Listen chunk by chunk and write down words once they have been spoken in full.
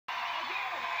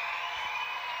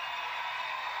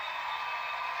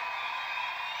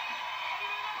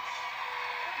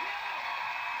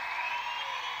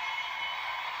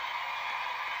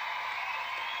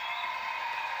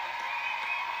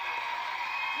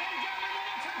gentlemen,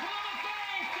 the Temple of the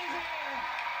Faith is here.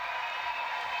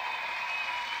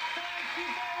 Thank you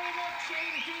very much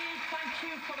indeed. Thank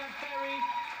you for that very,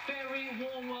 very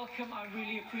warm welcome. I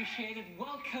really appreciate it.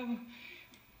 Welcome.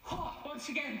 Once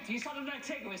again, to your Saturday Night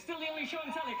Takeaway. Still the only show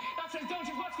on telly that says don't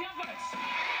just watch the adverts.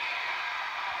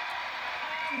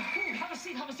 Have a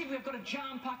seat, have a seat. We've got a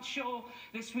jam-packed show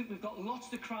this week. We've got lots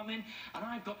to cram in, and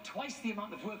I've got twice the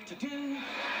amount of work to do.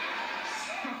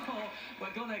 So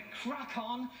we're going to crack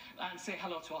on and say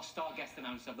hello to our star guest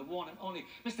announcer, the one and only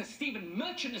Mr. Stephen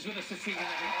Merchant is with us this evening,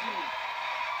 everybody.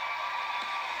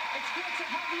 It's great to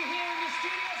have you here in the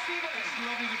studio, Stephen. It's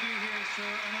lovely to be here,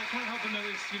 sir, and I can't help but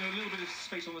notice, you know, a little bit of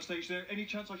space on the stage there. Any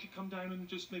chance I should come down and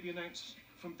just maybe announce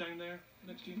from down there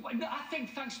next to you? Well, no, I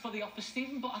think, thanks for the offer,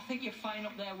 Stephen, but I think you're fine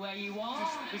up there where you are.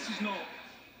 This is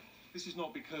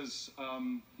not because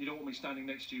you don't want me standing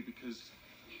next to you because,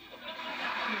 you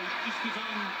know, just because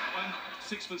I'm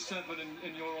 6'7"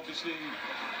 and you're obviously,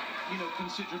 you know,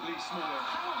 considerably smaller.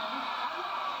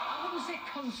 I wouldn't say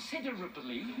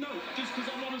considerably. No, just because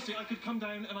honestly, I could come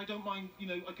down and I don't mind, you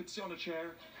know, I could sit on a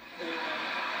chair.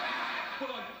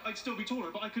 Well, I'd still be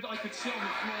taller, but I could sit on the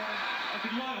floor. I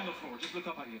could lie on the floor, just look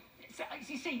up at you.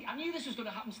 You see, I knew this was going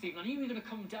to happen, Stephen. I knew you were going to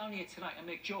come down here tonight and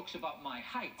make jokes about my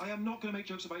height. I am not going to make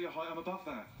jokes about your height. I'm above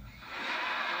that.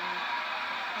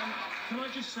 Can I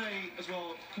just say as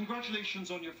well, congratulations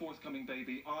on your forthcoming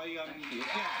baby. Thank you. Yeah.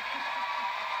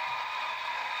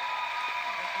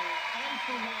 I,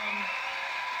 for one,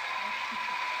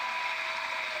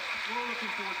 we're all looking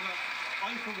forward to that. I,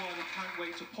 for one, can't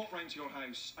wait to pop round to your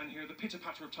house and hear the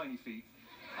pitter-patter of tiny feet.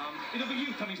 It'll be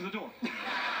you coming to the door.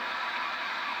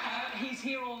 He's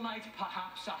here all night,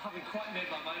 perhaps. I haven't quite made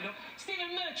my mind up.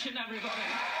 Stephen Merchant, everybody.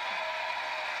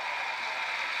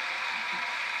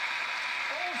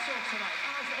 Also tonight,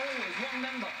 as always, one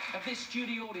member of this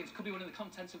studio audience could be one of the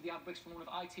contents of the ad breaks from one of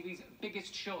ITV's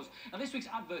biggest shows. Now, this week's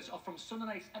adverts are from Sunday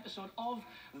night's episode of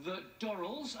The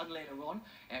Durrells, and later on,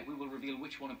 we will reveal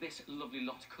which one of this lovely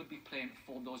lot could be playing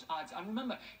for those ads. And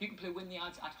remember, you can play Win the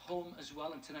Ads at home as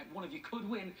well, and tonight one of you could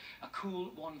win a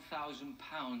cool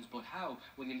 £1,000. But how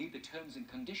will you leave the terms and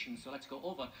conditions? So let's go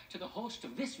over to the host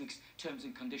of this week's Terms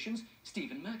and Conditions,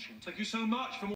 Stephen Merchant. Thank you so much.